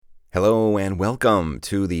Hello and welcome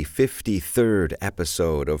to the 53rd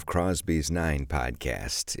episode of Crosby's Nine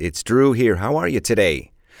Podcast. It's Drew here. How are you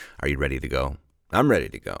today? Are you ready to go? I'm ready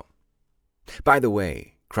to go. By the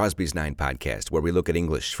way, Crosby's Nine Podcast, where we look at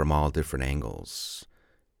English from all different angles.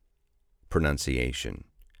 Pronunciation,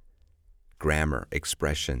 grammar,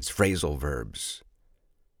 expressions, phrasal verbs,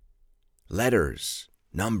 letters,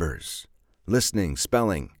 numbers, listening,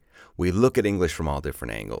 spelling. We look at English from all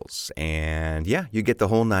different angles. And yeah, you get the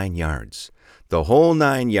whole 9 yards. The whole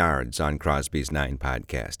 9 yards on Crosby's Nine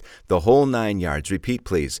Podcast. The whole 9 yards. Repeat,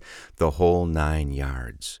 please. The whole 9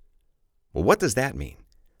 yards. Well, what does that mean?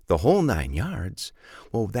 The whole 9 yards?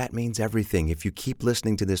 Well, that means everything. If you keep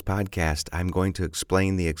listening to this podcast, I'm going to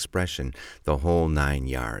explain the expression, the whole 9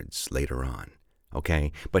 yards, later on.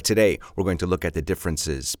 Okay? But today, we're going to look at the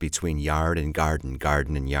differences between yard and garden,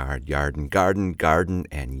 garden and yard and garden, garden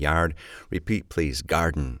and yard. Repeat, please.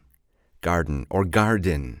 Garden, garden, or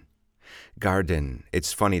garden. Garden.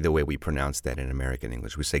 It's funny the way we pronounce that in American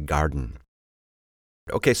English. We say garden.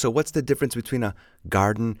 Okay, so what's the difference between a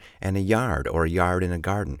garden and a yard, or a yard and a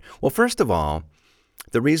garden? Well, first of all,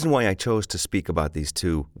 the reason why I chose to speak about these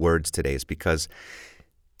two words today is because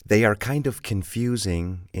they are kind of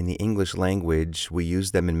confusing in the English language. We use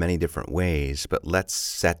them in many different ways, but let's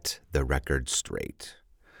set the record straight.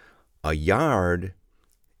 A yard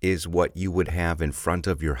is what you would have in front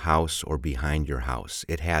of your house or behind your house.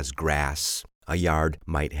 It has grass. A yard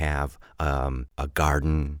might have a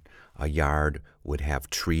garden. A yard would have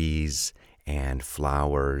trees and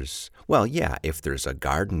flowers. Well, yeah, if there's a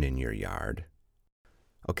garden in your yard.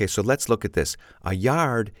 Okay, so let's look at this. A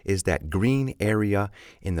yard is that green area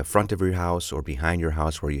in the front of your house or behind your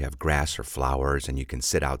house where you have grass or flowers and you can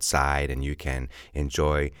sit outside and you can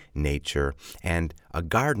enjoy nature. And a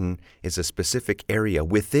garden is a specific area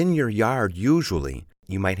within your yard, usually.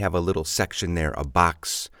 You might have a little section there, a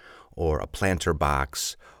box or a planter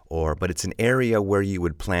box, but it's an area where you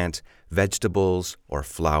would plant vegetables or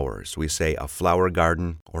flowers. We say a flower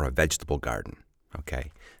garden or a vegetable garden,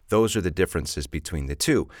 okay? Those are the differences between the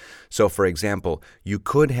two. So, for example, you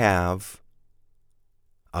could have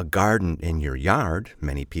a garden in your yard.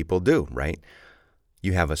 Many people do, right?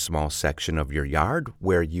 You have a small section of your yard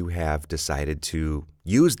where you have decided to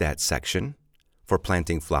use that section for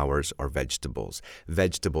planting flowers or vegetables.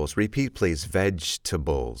 Vegetables. Repeat, please.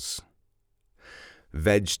 Vegetables.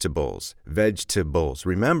 Vegetables, vegetables.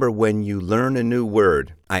 Remember, when you learn a new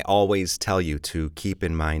word, I always tell you to keep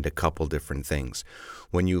in mind a couple different things.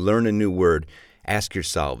 When you learn a new word, ask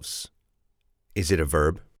yourselves, is it a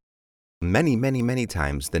verb? Many, many, many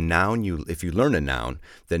times, if you learn a noun,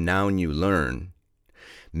 the noun you learn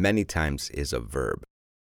many times is a verb.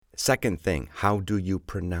 Second thing, how do you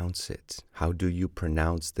pronounce it? How do you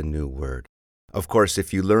pronounce the new word? Of course,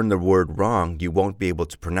 if you learn the word wrong, you won't be able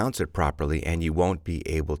to pronounce it properly, and you won't be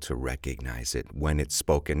able to recognize it when it's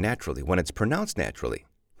spoken naturally, when it's pronounced naturally,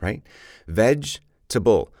 right?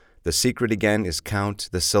 Vegetable. The secret again is count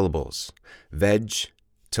the syllables.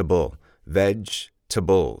 Vegetable.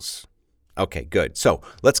 Vegetables. Okay, good. So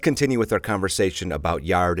let's continue with our conversation about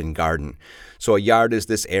yard and garden. So a yard is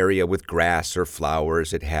this area with grass or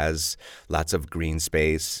flowers. It has lots of green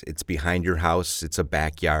space. It's behind your house. It's a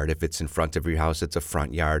backyard. If it's in front of your house, it's a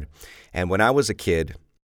front yard. And when I was a kid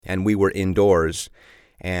and we were indoors,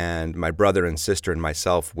 and my brother and sister and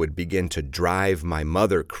myself would begin to drive my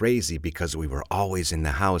mother crazy because we were always in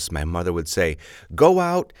the house, my mother would say, "Go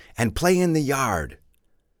out and play in the yard.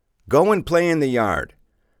 Go and play in the yard."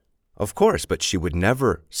 Of course, but she would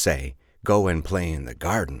never say, "Go and play in the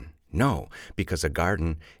garden." No, because a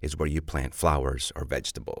garden is where you plant flowers or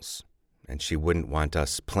vegetables. And she wouldn't want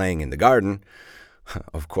us playing in the garden.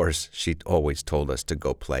 Of course, she always told us to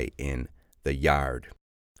go play in the yard.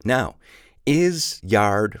 Now, is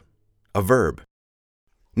yard a verb?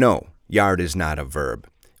 No, yard is not a verb.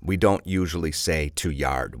 We don't usually say to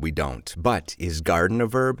yard. We don't. But is garden a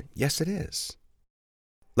verb? Yes, it is.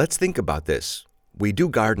 Let's think about this. We do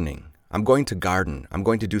gardening. I'm going to garden. I'm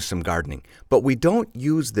going to do some gardening. But we don't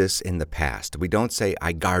use this in the past. We don't say,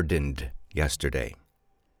 "I gardened yesterday."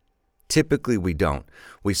 Typically, we don't.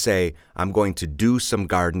 We say, "I'm going to do some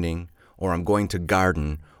gardening," or "I'm going to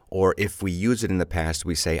garden," or if we use it in the past,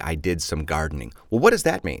 we say, "I did some gardening." Well, what does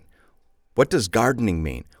that mean? What does gardening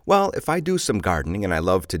mean? Well, if I do some gardening, and I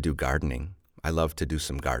love to do gardening,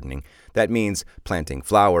 that means planting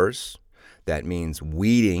flowers. That means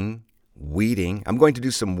weeding. I'm going to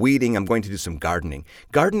do some weeding. I'm going to do some gardening.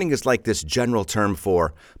 Gardening is like this general term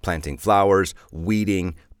for planting flowers,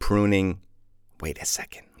 weeding, pruning. Wait a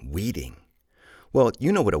second. Weeding. Well,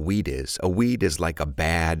 you know what a weed is. A weed is like a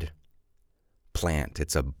bad plant.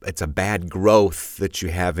 It's a bad growth that you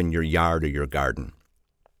have in your yard or your garden.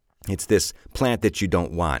 It's this plant that you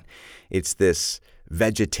don't want. It's this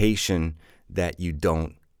vegetation that you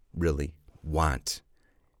don't really want,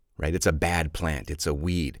 right? It's a bad plant. It's a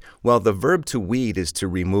weed. Well, the verb to weed is to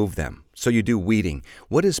remove them. So you do weeding.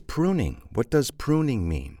 What is pruning? What does pruning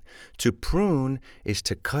mean? To prune is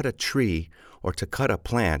to cut a tree or to cut a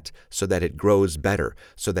plant so that it grows better,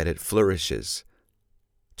 so that it flourishes.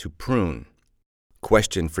 To prune.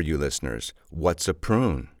 Question for you listeners, what's a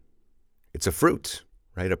prune? It's a fruit,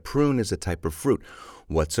 right? A prune is a type of fruit.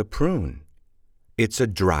 What's a prune? It's a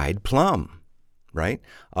dried plum, right?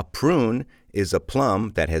 A prune is a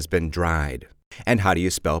plum that has been dried. And how do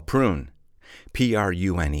you spell prune?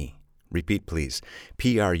 P-R-U-N-E. Repeat, please.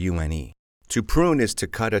 P-R-U-N-E. To prune is to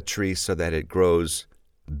cut a tree so that it grows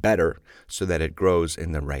better, so that it grows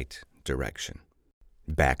in the right direction.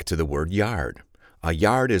 Back to the word yard. A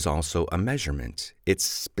yard is also a measurement. It's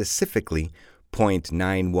specifically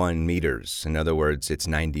 0.91 meters. In other words, it's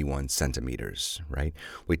 91 centimeters, right?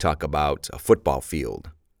 We talk about a football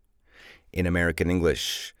field. In American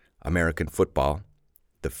English, American football,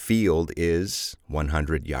 the field is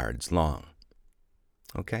 100 yards long.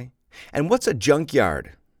 Okay? And what's a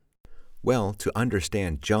junkyard? Well, to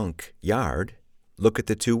understand junk yard, look at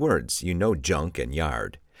the two words. You know junk and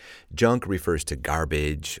yard. Junk refers to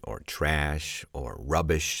garbage or trash or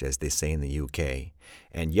rubbish, as they say in the UK.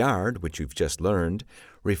 And yard, which you've just learned,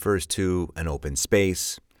 refers to an open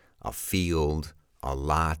space, a field, a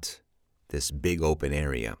lot, this big open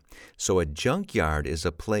area. So a junkyard is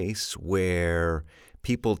a place where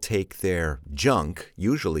people take their junk,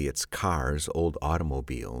 usually it's cars, old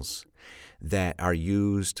automobiles, that are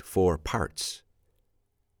used for parts.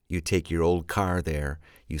 You take your old car there,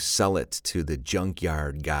 you sell it to the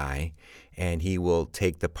junkyard guy, and he will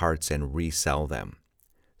take the parts and resell them.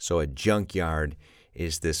 So a junkyard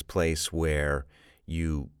is this place where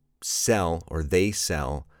you sell, or they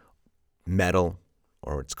sell, metal,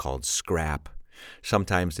 or it's called scrap.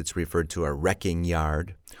 Sometimes it's referred to a wrecking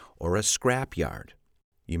yard or a scrap yard.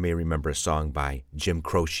 You may remember a song by Jim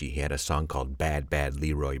Croce. He had a song called Bad, Bad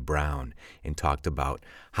Leroy Brown and talked about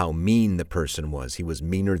how mean the person was. He was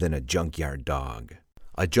meaner than a junkyard dog.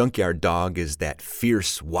 A junkyard dog is that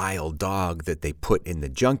fierce, wild dog that they put in the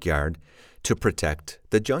junkyard to protect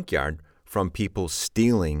the junkyard from people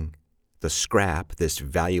stealing the scrap, this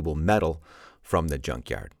valuable metal, from the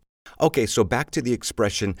junkyard. Okay, so back to the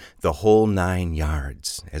expression, the whole 9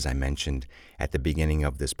 yards. As I mentioned at the beginning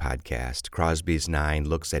of this podcast, Crosby's 9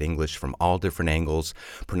 looks at English from all different angles: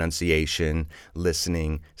 pronunciation,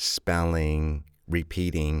 listening, spelling,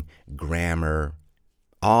 repeating, grammar,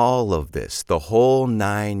 all of this, the whole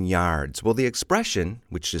 9 yards. Well, the expression,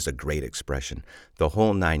 which is a great expression, the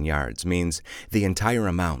whole 9 yards, means the entire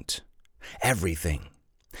amount, everything,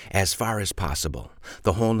 as far as possible,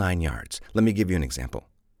 the whole 9 yards. Let me give you an example.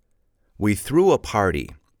 We threw a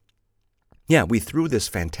party. Yeah, we threw this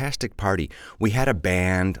fantastic party. We had a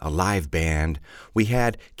band, a live band. We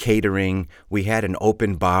had catering. We had an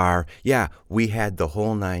open bar. Yeah, we had the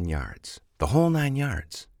whole 9 yards. The whole 9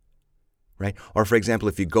 yards, right? Or for example,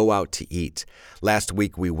 if you go out to eat. Last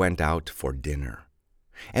week we went out for dinner.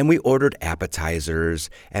 And we ordered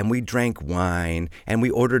appetizers, and we drank wine, and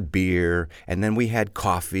we ordered beer, and then we had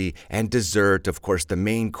coffee and dessert, of course, the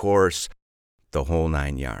main course, the whole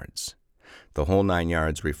 9 yards. The whole 9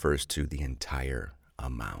 yards refers to the entire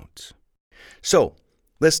amount. So,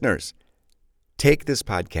 listeners, take this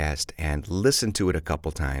podcast and listen to it a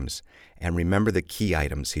couple times and remember the key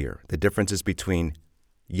items here. The differences between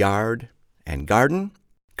yard and garden.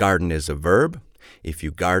 Garden is a verb. If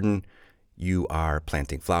you garden, you are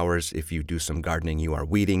planting flowers. If you do some gardening, you are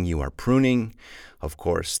weeding, you are pruning. Of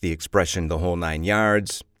course, the expression, the whole 9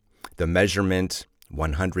 yards. The measurement,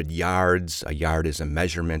 100 yards. A yard is a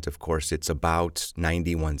measurement. Of course, it's about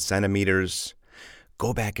 91 centimeters.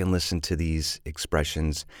 Go back and listen to these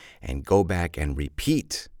expressions and go back and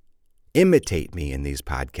repeat. Imitate me in these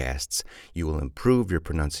podcasts. You will improve your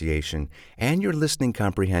pronunciation and your listening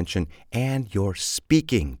comprehension and your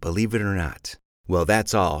speaking, believe it or not. Well,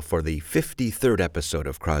 that's all for the 53rd episode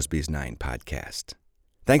of Crosby's 9 podcast.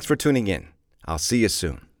 Thanks for tuning in. I'll see you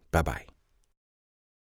soon. Bye-bye.